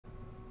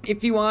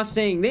If you are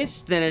seeing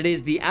this, then it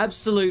is the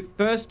absolute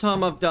first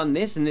time I've done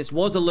this, and this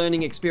was a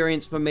learning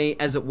experience for me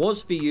as it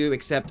was for you,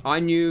 except I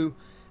knew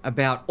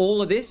about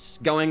all of this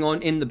going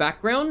on in the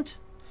background,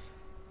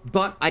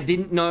 but I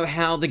didn't know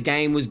how the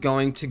game was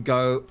going to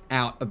go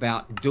out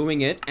about doing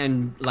it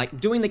and like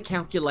doing the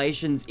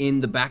calculations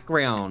in the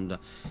background.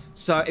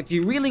 So if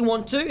you really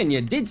want to, and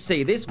you did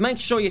see this, make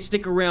sure you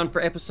stick around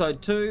for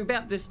episode 2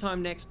 about this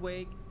time next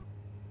week.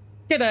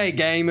 G'day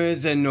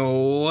gamers and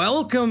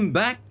welcome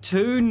back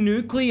to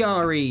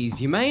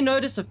Nuclearies. You may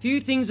notice a few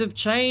things have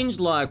changed,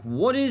 like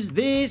what is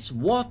this,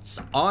 what's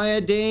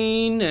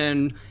iodine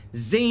and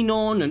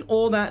xenon and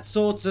all that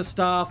sorts of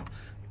stuff.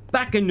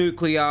 Back in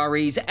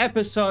Nuclearies,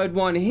 episode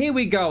 1, here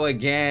we go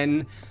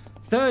again.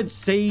 3rd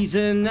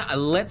season,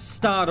 let's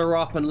start her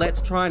up and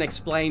let's try and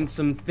explain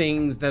some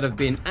things that have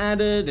been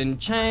added and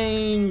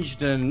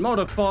changed and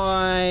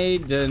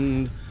modified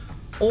and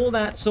all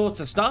that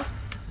sorts of stuff.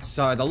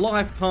 So the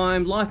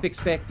lifetime, life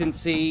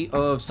expectancy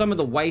of some of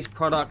the waste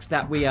products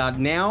that we are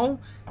now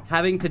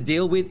having to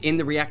deal with in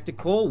the reactor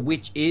core,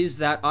 which is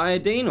that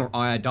iodine or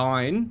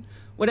iodine,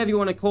 whatever you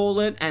want to call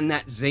it, and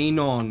that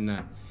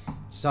xenon.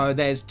 So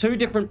there's 2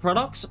 different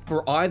products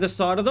for either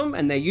side of them,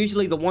 and they're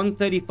usually the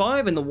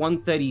 135 and the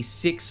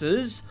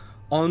 136s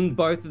on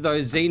both of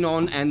those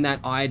xenon and that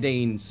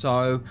iodine.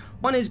 So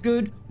one is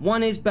good,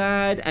 one is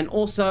bad, and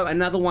also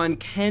another one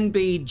can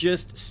be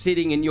just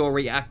sitting in your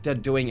reactor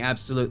doing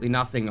absolutely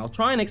nothing. I'll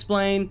try and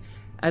explain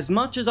as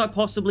much as I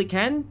possibly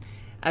can,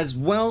 as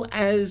well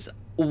as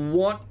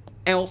what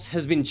else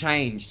has been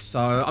changed. So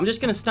I'm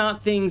just going to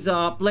start things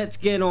up. Let's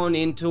get on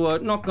into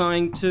it. Not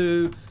going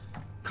to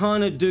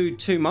kind of do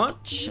too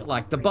much,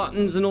 like the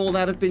buttons and all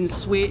that have been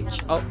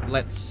switched. Oh,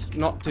 let's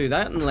not do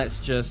that, and let's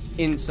just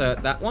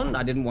insert that one.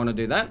 I didn't want to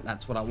do that.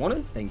 That's what I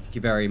wanted. Thank you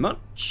very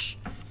much.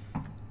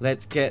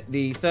 Let's get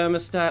the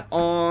thermostat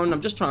on. I'm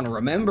just trying to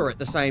remember at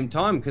the same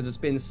time because it's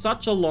been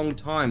such a long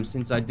time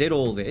since I did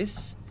all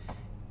this,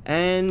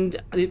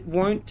 and it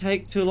won't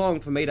take too long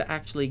for me to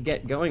actually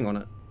get going on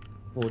it.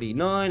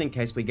 49 in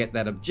case we get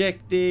that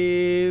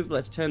objective.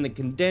 Let's turn the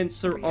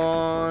condenser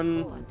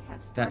on.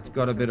 That's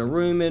got a bit of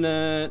room in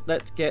it.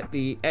 Let's get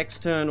the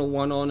external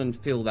one on and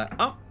fill that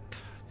up.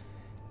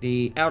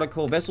 The outer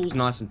core vessel's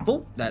nice and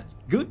full. That's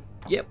good.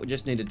 Yep, we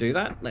just need to do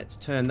that. Let's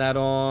turn that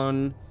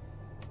on.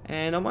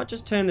 And I might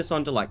just turn this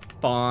on to like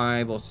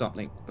 5 or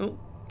something. Oh,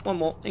 one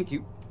more. Thank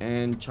you.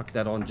 And chuck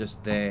that on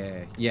just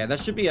there. Yeah,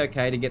 that should be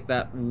okay to get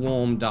that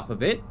warmed up a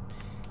bit.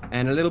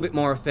 And a little bit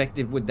more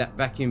effective with that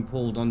vacuum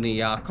pulled on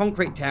the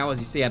concrete towers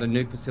you see out of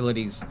nuke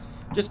facilities.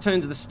 Just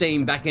turns the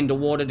steam back into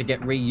water to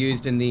get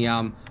reused in the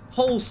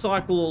whole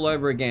cycle all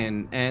over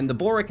again. And the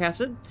boric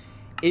acid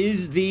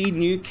is the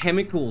new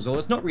chemicals, or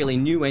it's not really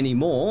new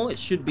anymore. It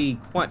should be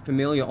quite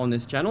familiar on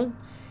this channel.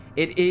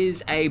 It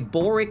is a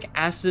boric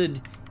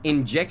acid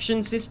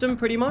injection system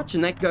pretty much,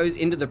 and that goes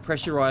into the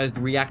pressurized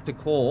reactor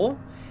core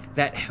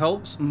that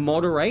helps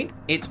moderate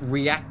its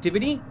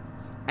reactivity,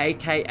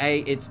 aka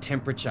its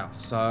temperature.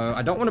 So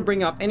I don't want to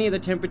bring up any of the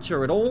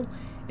temperature at all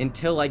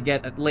until I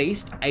get at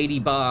least 80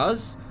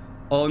 bars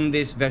on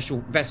this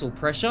vessel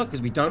pressure,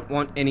 because we don't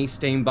want any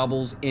steam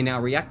bubbles in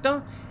our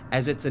reactor,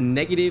 as it's a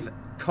negative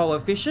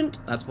coefficient,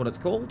 that's what it's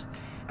called,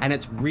 and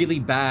it's really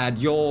bad.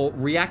 Your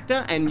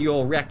reactor and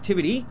your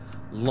reactivity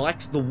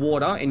likes the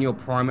water in your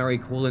primary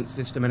coolant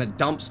system, and it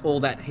dumps all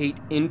that heat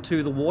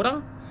into the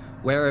water,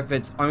 where if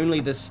it's only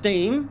the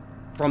steam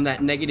from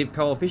that negative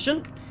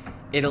coefficient,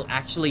 it'll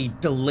actually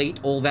delete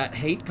all that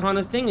heat kind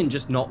of thing and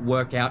just not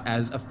work out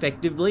as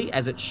effectively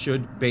as it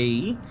should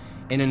be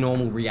in a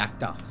normal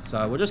reactor.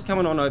 So we're just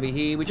coming on over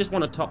here. We just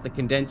want to top the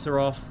condenser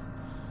off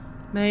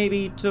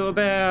maybe to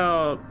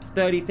about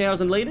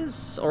 30,000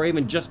 liters, or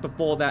even just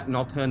before that, and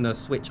I'll turn the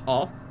switch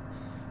off,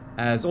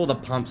 as all the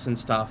pumps and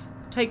stuff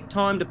take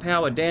time to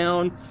power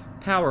down,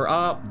 power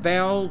up,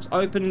 valves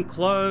open,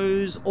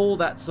 close, all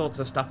that sorts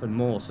of stuff and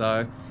more.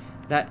 So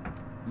that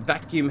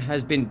vacuum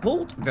has been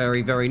pulled.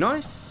 Very, very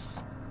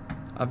nice.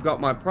 I've got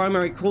my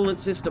primary coolant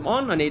system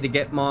on. I need to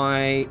get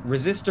my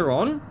resistor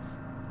on,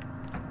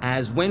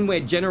 as when we're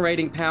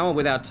generating power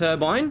with our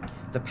turbine,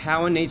 the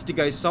power needs to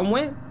go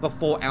somewhere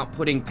before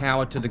outputting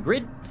power to the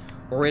grid,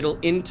 or it'll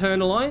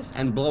internalize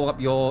and blow up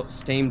your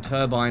steam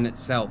turbine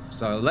itself.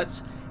 So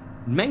let's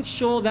make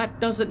sure that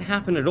doesn't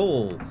happen at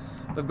all.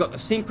 We've got the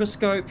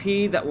synchroscope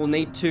here that will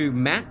need to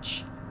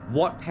match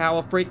what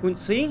power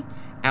frequency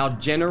our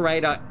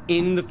generator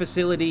in the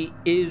facility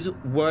is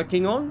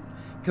working on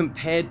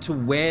compared to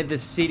where the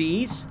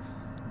city's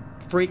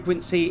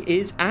frequency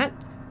is at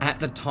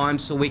the time,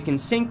 so we can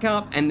sync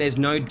up and there's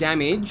no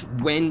damage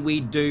when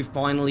we do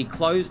finally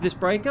close this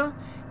breaker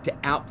to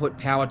output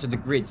power to the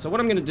grid. So what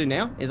I'm going to do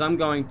now is I'm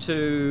going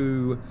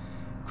to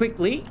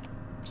quickly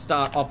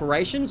start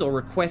operations, or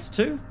request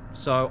to,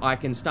 so I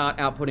can start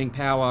outputting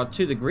power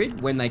to the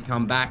grid. When they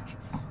come back,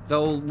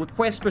 they'll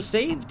request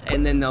received,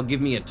 and then they'll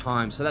give me a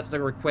time. So that's the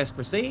request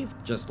received,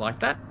 just like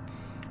that.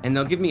 And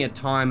they'll give me a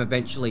time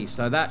eventually.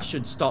 So that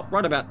should stop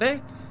right about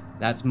there.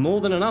 That's more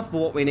than enough for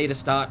what we need to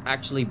start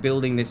actually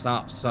building this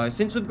up. So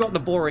since we've got the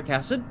boric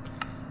acid,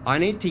 I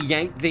need to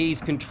yank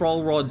these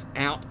control rods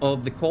out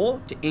of the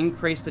core to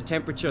increase the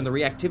temperature and the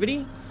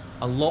reactivity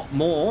a lot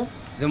more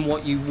than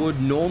what you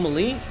would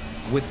normally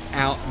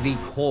without the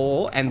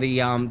core and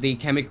the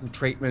chemical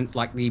treatment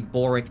like the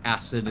boric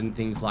acid and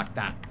things like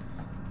that.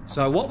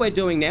 So what we're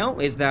doing now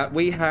is that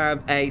we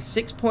have a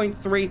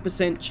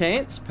 6.3%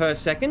 chance per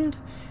second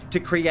to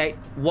create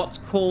what's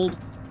called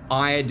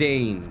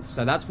iodine.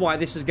 So that's why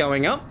this is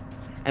going up.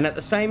 And at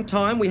the same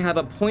time, we have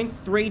a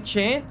 0.3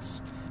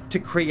 chance to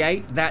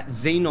create that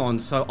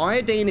xenon. So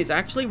iodine is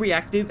actually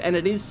reactive, and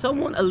it is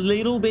somewhat a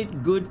little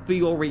bit good for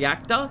your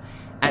reactor,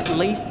 at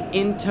least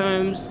in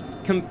terms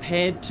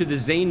compared to the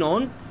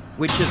xenon,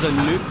 which is a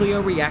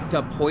nuclear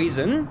reactor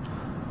poison,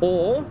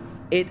 or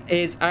it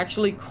is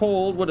actually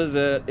called, what is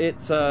it?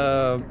 It's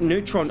a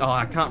neutron. Oh,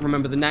 I can't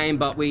remember the name,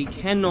 but we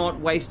cannot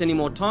waste any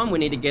more time. We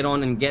need to get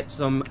on and get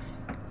some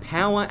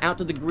power out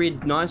to the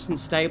grid nice and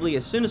stably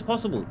as soon as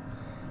possible.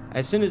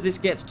 As soon as this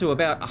gets to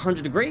about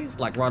 100 degrees,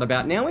 like right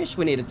about now-ish,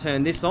 we need to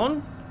turn this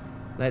on.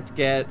 Let's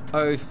get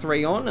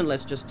O3 on, and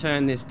let's just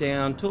turn this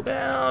down to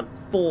about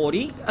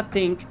 40. I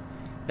think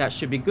that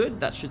should be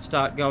good. That should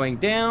start going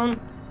down.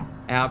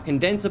 Our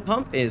condenser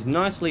pump is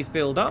nicely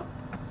filled up.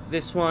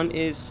 This one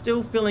is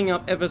still filling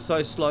up ever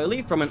so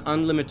slowly from an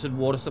unlimited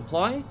water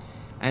supply.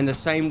 And the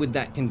same with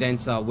that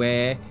condenser,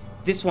 where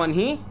this one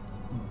here,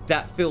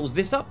 that fills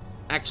this up,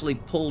 actually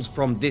pulls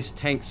from this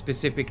tank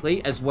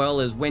specifically, as well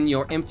as when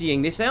you're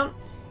emptying this out,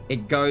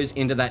 it goes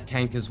into that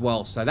tank as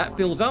well. So that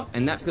fills up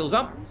and that fills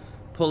up,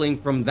 pulling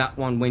from that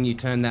one when you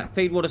turn that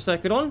feed water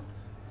circuit on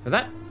for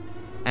that.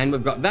 And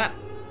we've got that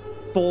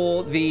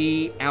for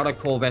the outer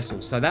core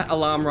vessel. So that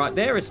alarm right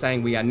there is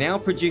saying we are now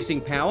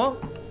producing power,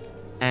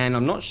 and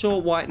I'm not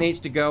sure why it needs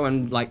to go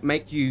and like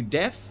make you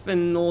deaf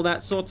and all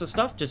that sorts of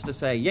stuff, just to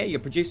say, yeah, you're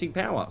producing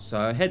power.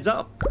 So heads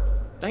up.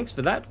 Thanks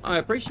for that. I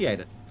appreciate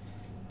it.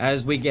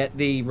 As we get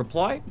the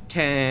reply,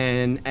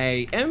 10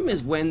 a.m.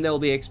 is when they'll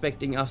be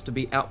expecting us to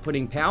be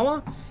outputting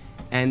power.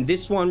 And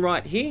this one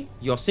right here,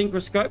 your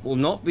synchroscope will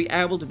not be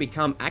able to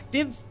become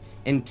active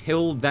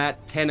until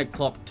that 10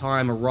 o'clock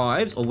time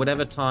arrives, or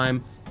whatever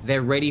time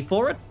they're ready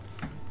for it,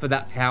 for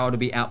that power to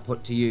be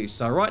output to you.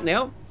 So right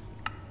now,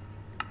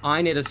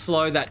 I need to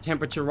slow that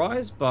temperature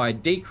rise by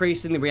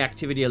decreasing the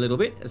reactivity a little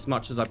bit, as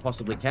much as I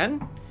possibly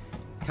can.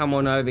 Come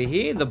on over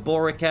here. The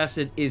boric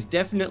acid is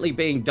definitely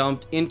being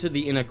dumped into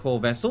the inner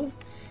core vessel.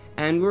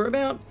 And we're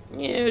about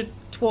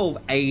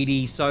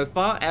 1280 so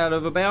far out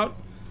of about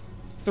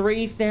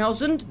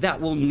 3000 that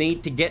we'll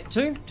need to get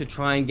to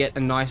try and get a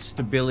nice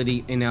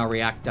stability in our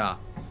reactor.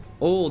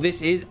 Oh,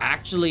 this is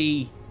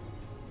actually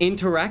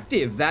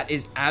interactive. That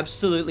is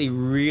absolutely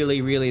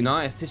really, really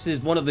nice. This is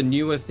one of the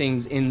newer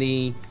things in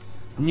the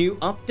new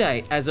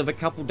update as of a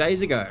couple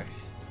days ago.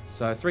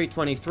 So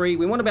 323,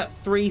 we want about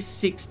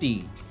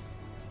 360.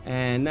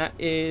 And that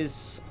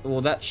is, well,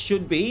 that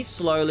should be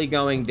slowly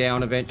going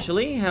down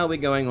eventually. How are we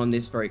going on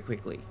this very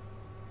quickly?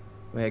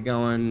 We're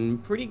going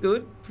pretty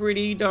good,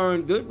 pretty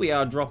darn good. We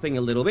are dropping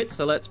a little bit,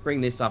 so let's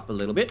bring this up a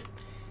little bit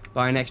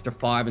by an extra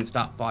 5 and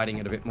start fighting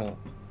it a bit more.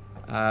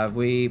 Are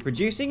we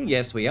producing?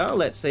 Yes, we are.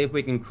 Let's see if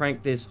we can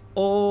crank this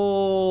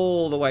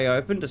all the way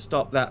open to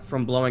stop that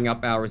from blowing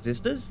up our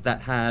resistors.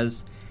 That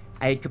has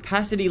a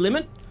capacity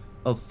limit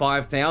of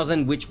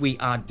 5,000, which we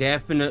are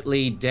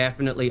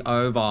definitely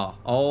over.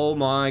 Oh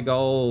my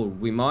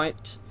god, we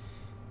might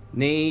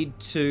need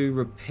to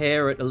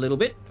repair it a little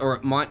bit, or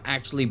it might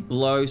actually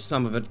blow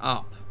some of it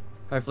up.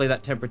 Hopefully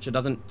that temperature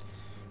doesn't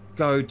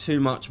go too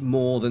much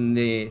more than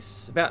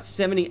this. About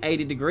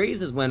 70-80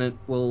 degrees is when it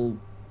will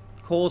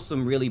cause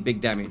some really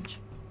big damage.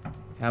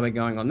 How are we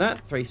going on that?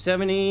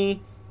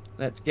 370.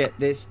 Let's get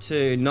this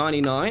to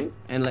 99,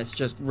 and let's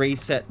just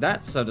reset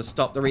that, so to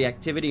stop the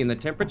reactivity and the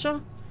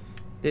temperature.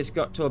 This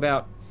got to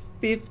about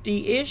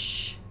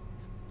 50-ish.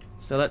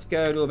 So let's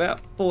go to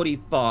about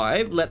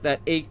 45. Let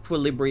that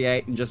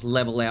equilibrate and just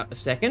level out a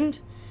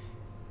second.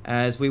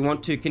 As we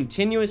want to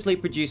continuously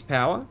produce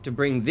power to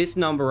bring this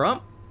number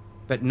up,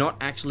 but not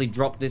actually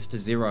drop this to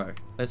 0.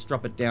 Let's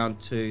drop it down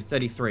to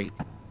 33.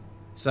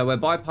 So we're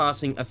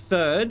bypassing a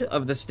third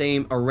of the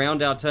steam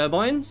around our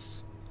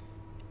turbines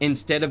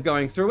instead of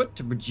going through it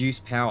to produce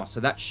power. So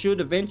that should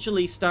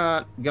eventually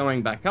start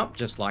going back up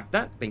just like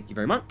that. Thank you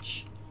very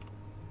much.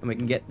 And we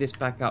can get this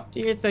back up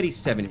to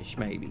 37-ish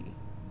maybe.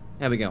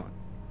 How are we going?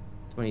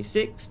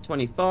 26,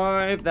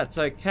 25, that's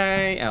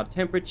okay. Our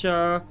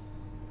temperature,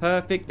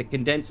 perfect. The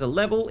condenser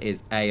level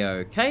is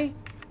a-okay.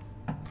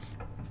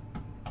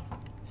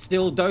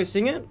 Still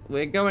dosing it.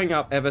 We're going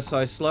up ever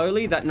so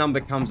slowly. That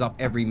number comes up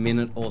every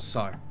minute or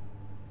so.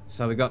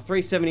 So we got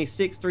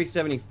 376,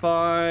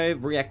 375.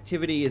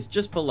 Reactivity is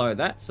just below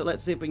that. So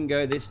let's see if we can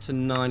go this to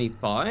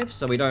 95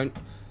 so we don't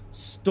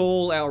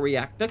stall our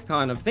reactor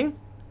kind of thing.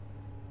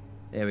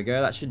 There we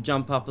go. That should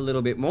jump up a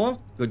little bit more.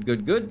 Good,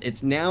 good, good.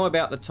 It's now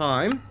about the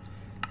time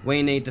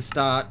we need to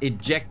start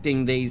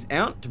ejecting these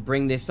out to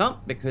bring this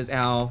up, because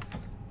our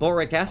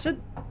boric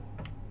acid,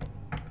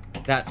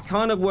 that's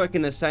kind of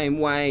working the same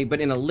way,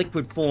 but in a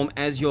liquid form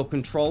as your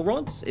control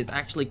rods. It's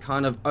actually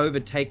kind of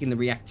overtaking the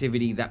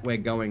reactivity that we're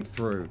going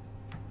through.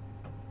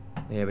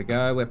 There we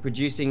go. We're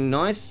producing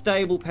nice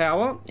stable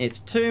power. It's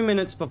 2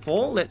 minutes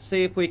before. Let's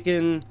see if we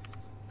can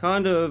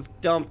kind of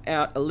dump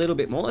out a little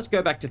bit more. Let's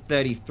go back to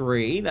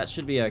 33. That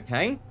should be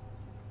okay.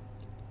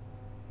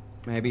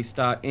 Maybe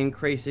start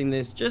increasing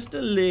this just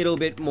a little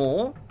bit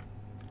more.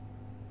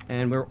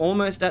 And we're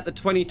almost at the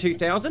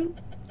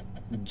 22,000.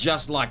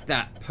 Just like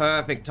that.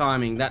 Perfect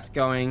timing. That's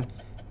going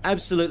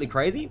absolutely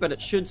crazy, but it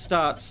should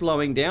start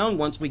slowing down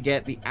once we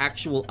get the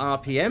actual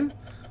RPM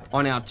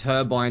on our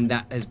turbine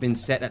that has been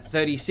set at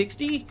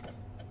 3060.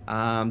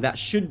 That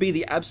should be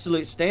the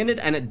absolute standard,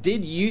 and it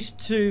did used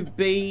to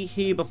be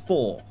here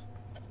before.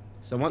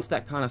 So once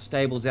that kind of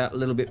stables out a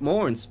little bit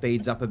more and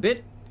speeds up a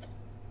bit,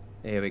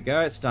 there we go,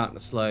 it's starting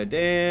to slow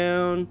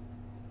down.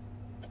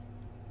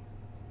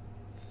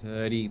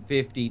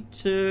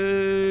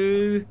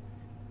 3052.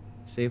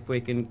 See if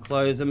we can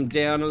close them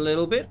down a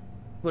little bit.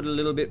 Put a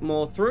little bit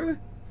more through.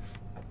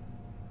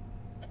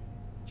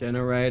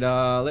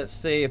 Generator, let's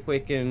see if we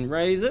can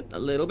raise it a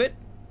little bit.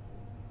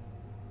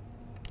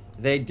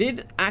 They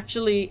did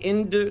actually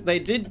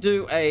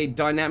do a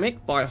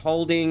dynamic by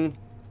holding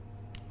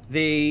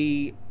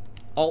the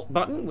Alt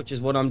button, which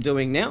is what I'm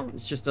doing now.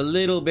 It's just a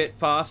little bit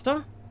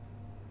faster.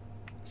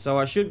 So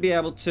I should be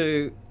able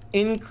to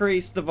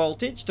increase the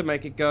voltage to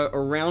make it go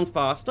around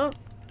faster,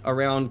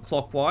 around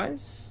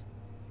clockwise.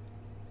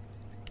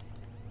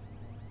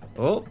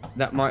 Oh,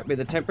 that might be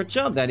the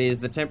temperature. That is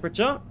the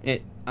temperature.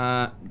 It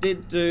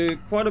did do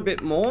quite a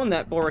bit more, and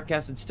that boric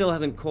acid still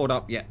hasn't caught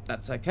up yet.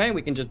 That's okay.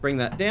 We can just bring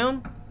that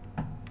down.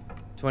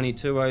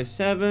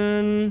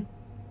 2207.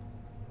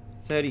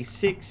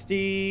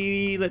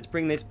 3060. Let's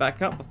bring this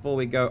back up before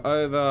we go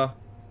over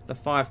the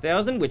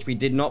 5,000, which we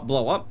did not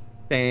blow up.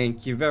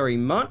 Thank you very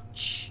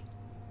much.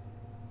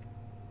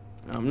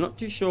 I'm not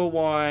too sure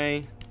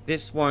why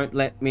this won't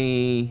let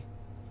me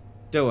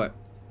do it.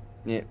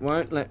 It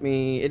won't let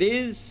me. It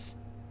is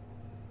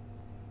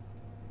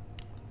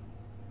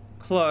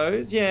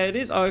closed. Yeah, it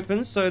is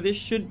open, so this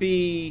should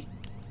be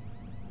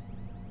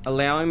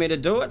allowing me to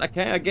do it.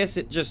 Okay, I guess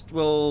it just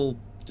will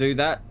do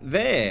that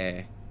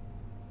there.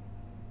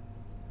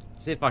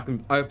 See if I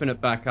can open it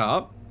back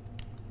up.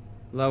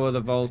 Lower the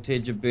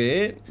voltage a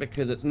bit,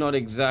 because it's not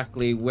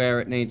exactly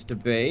where it needs to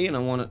be, and I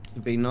want it to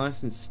be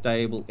nice and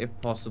stable if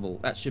possible.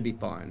 That should be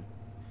fine.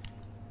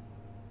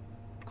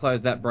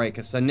 Close that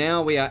breaker. So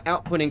now we are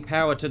outputting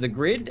power to the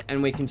grid,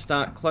 and we can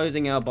start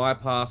closing our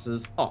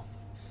bypasses off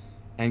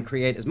and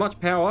create as much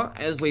power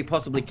as we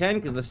possibly can,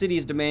 because the city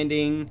is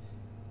demanding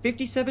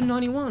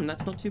 5791.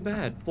 That's not too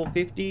bad.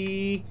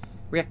 450.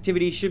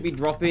 Reactivity should be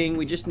dropping.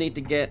 We just need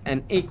to get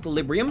an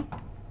equilibrium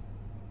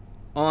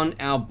on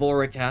our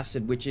boric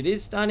acid, which it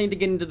is starting to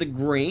get into the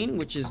green,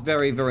 which is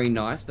very, very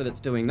nice that it's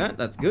doing that.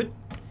 That's good.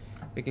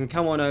 We can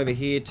come on over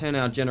here, turn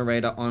our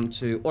generator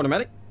onto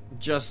automatic,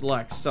 just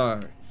like so.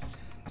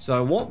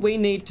 So what we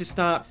need to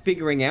start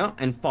figuring out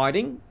and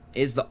fighting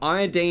is the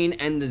iodine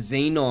and the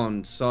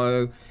xenon.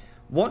 So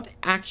what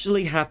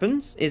actually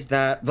happens is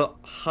that the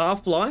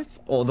half-life,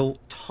 or the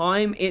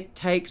time it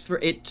takes for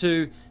it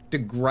to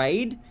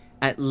degrade,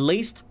 at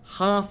least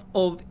half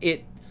of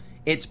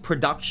its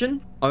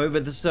production over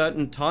the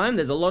certain time.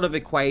 There's a lot of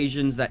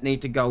equations that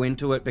need to go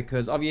into it,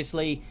 because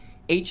obviously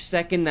each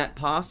second that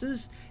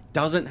passes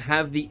doesn't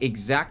have the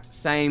exact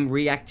same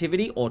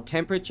reactivity or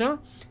temperature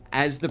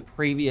as the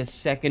previous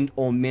second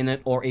or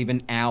minute or even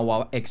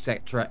hour,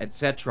 etc.,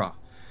 etc.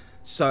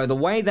 So the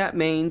way that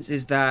means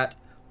is that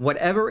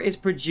whatever is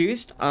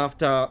produced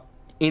after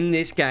in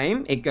this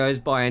game, it goes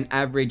by an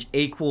average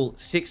equal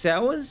 6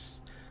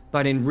 hours,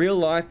 but in real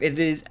life it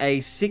is a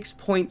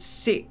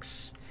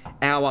 6.6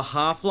 hour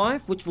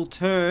half-life, which will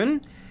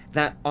turn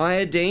that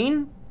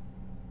iodine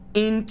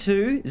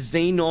into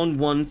xenon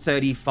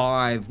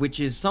 135,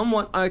 which is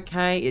somewhat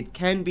okay. It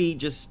can be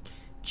just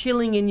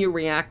chilling in your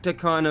reactor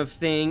kind of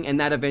thing, and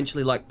that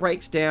eventually like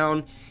breaks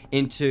down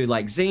into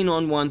like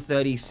xenon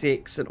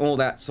 136 and all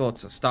that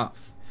sorts of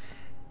stuff.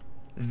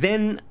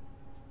 Then,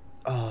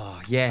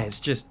 oh yeah, it's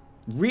just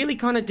really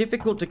kind of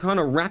difficult to kind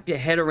of wrap your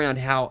head around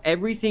how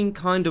everything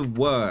kind of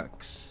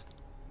works.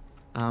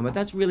 But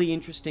that's really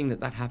interesting that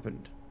that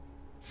happened.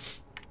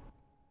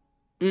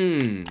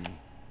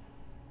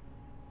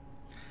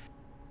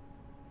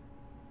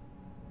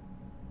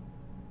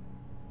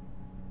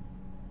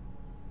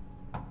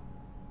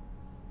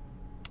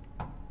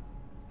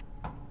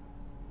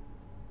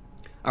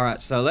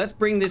 Alright, so let's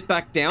bring this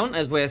back down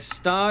as we're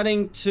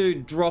starting to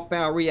drop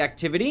our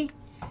reactivity.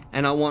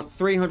 And I want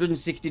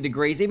 360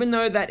 degrees, even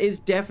though that is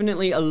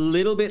definitely a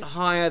little bit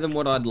higher than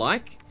what I'd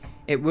like.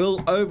 It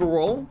will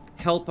overall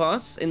help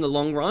us in the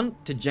long run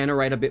to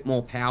generate a bit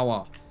more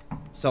power.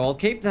 So I'll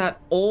keep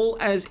that all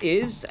as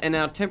is, and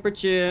our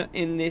temperature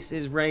in this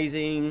is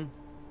raising.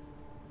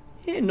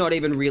 Yeah, not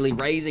even really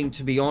raising,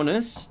 to be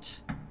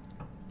honest.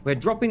 We're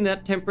dropping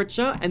that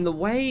temperature, and the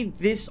way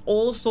this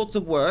all sorts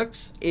of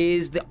works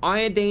is the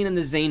iodine and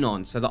the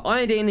xenon. So the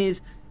iodine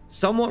is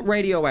somewhat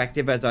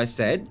radioactive, as I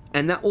said,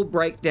 and that will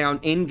break down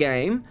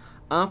in-game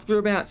after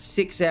about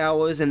 6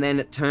 hours, and then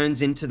it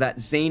turns into that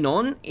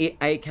xenon,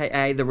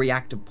 aka the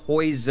reactor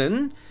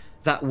poison,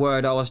 that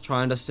word I was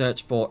trying to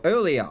search for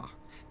earlier.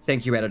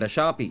 Thank you, Editor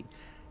Sharpie.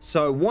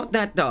 So what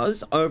that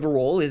does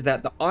overall is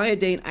that the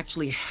iodine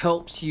actually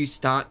helps you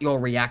start your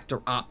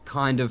reactor up,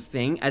 kind of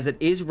thing, as it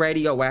is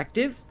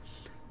radioactive,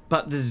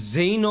 but the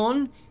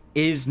xenon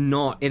is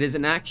not. It is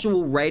an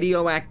actual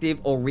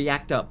radioactive or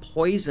reactor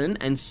poison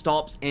and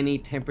stops any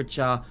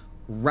temperature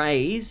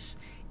raise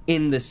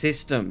in the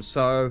system.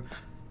 So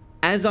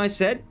as I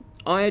said,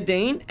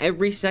 iodine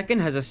every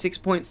second has a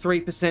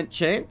 6.3%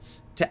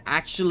 chance to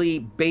actually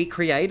be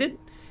created.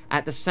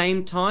 At the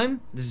same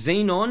time, the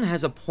xenon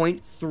has a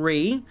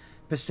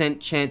 0.3%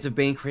 chance of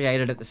being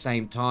created at the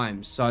same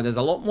time. So there's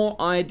a lot more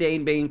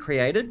iodine being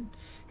created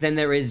than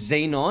there is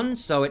xenon.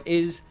 So it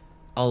is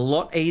a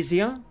lot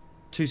easier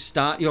to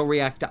start your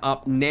reactor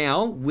up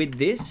now with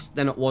this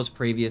than it was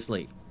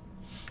previously.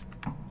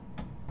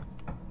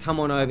 Come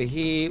on over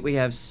here. We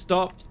have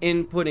stopped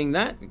inputting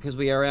that because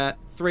we are at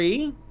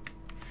 3.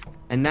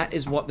 And that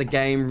is what the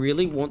game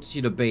really wants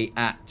you to be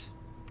at.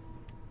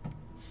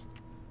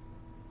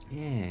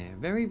 Yeah,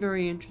 very,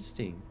 very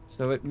interesting.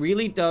 So it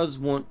really does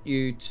want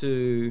you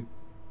to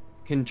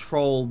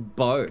control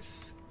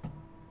both.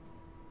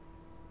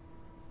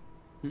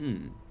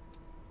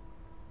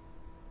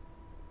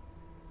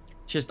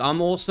 Just,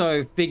 I'm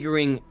also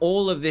figuring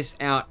all of this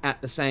out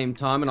at the same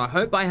time, and I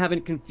hope I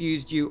haven't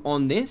confused you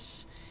on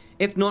this.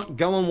 If not,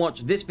 go and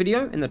watch this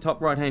video in the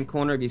top right-hand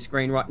corner of your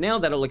screen right now.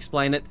 That'll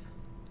explain it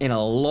in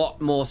a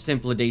lot more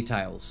simpler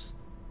details.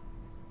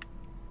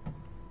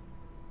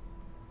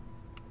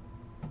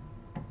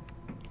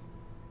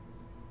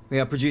 We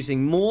are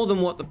producing more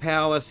than what the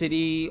power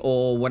city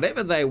or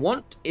whatever they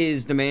want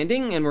is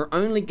demanding, and we're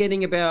only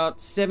getting about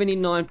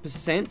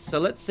 79%. So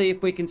let's see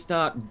if we can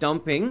start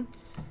dumping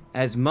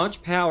as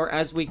much power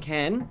as we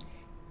can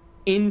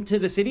into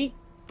the city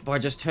by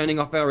just turning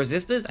off our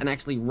resistors and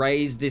actually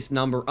raise this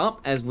number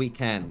up as we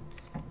can.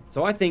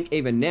 So I think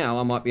even now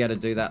I might be able to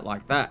do that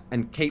like that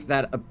and keep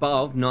that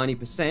above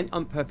 90%.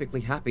 I'm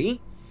perfectly happy.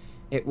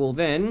 It will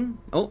then,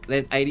 oh,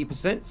 there's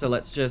 80%. So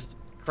let's just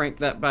crank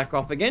that back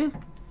off again.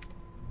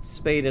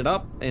 Speed it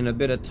up in a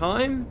bit of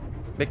time,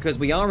 because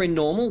we are in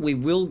normal. We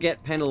will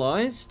get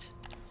penalized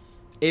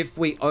if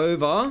we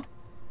overestimate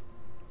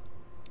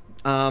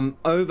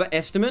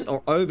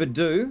or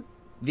overdo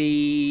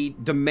the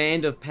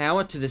demand of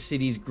power to the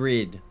city's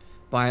grid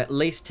by at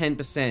least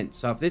 10%.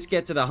 So if this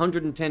gets at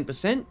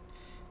 110%,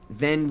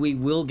 then we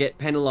will get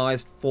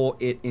penalized for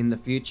it in the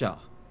future.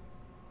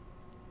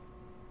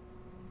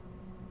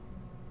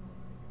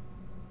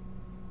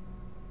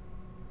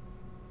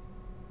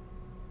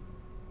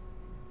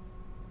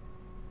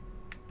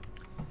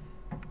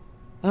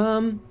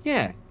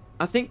 Yeah,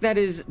 I think that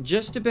is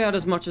just about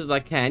as much as I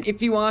can.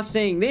 If you are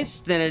seeing this,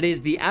 then it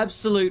is the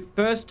absolute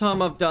first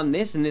time I've done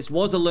this, and this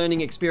was a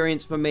learning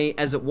experience for me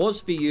as it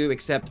was for you,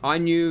 except I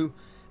knew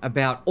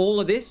about all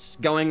of this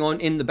going on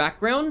in the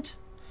background,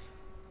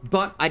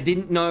 but I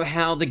didn't know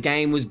how the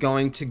game was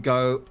going to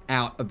go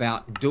out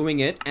about doing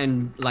it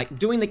and like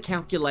doing the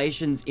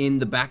calculations in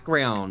the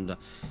background.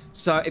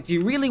 So if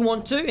you really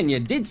want to, and you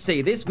did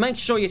see this, make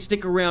sure you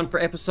stick around for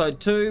episode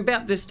 2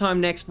 about this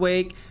time next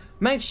week.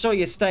 Make sure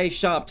you stay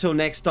sharp till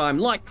next time.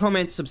 Like,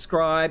 comment,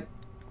 subscribe.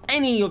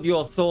 Any of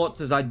your thoughts,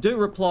 as I do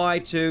reply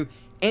to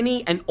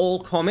any and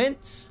all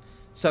comments.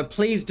 So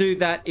please do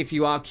that if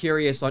you are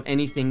curious on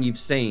anything you've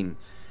seen.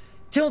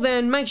 Till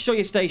then, make sure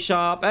you stay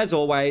sharp. As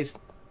always,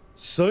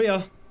 see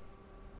ya.